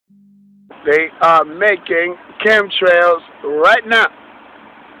They are making chemtrails right now.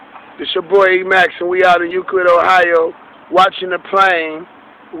 This your boy Emax, and we out in Euclid, Ohio, watching the plane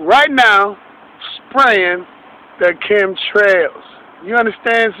right now, spraying the chemtrails. You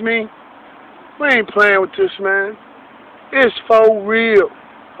understand me? We ain't playing with this, man. It's for real,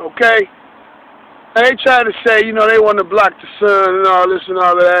 okay? And they try to say, you know, they want to block the sun and all this and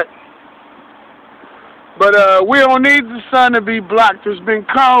all of that. But we don't need the sun to be blocked. It's been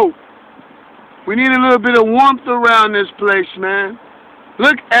cold. We need a little bit of warmth around this place, man.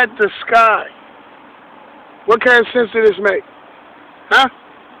 Look at the sky. What kind of sense did this make? Huh?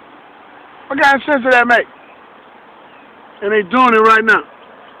 What kind of sense did that make? And they doing it right now.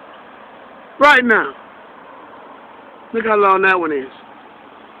 Right now. Look how long that one is.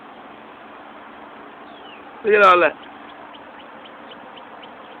 Look at all that.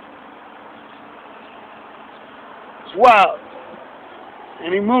 It's wild.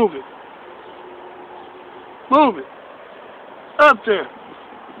 And he moving. Moving. Up there.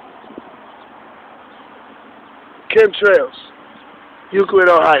 Chemtrails. Euclid,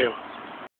 Ohio.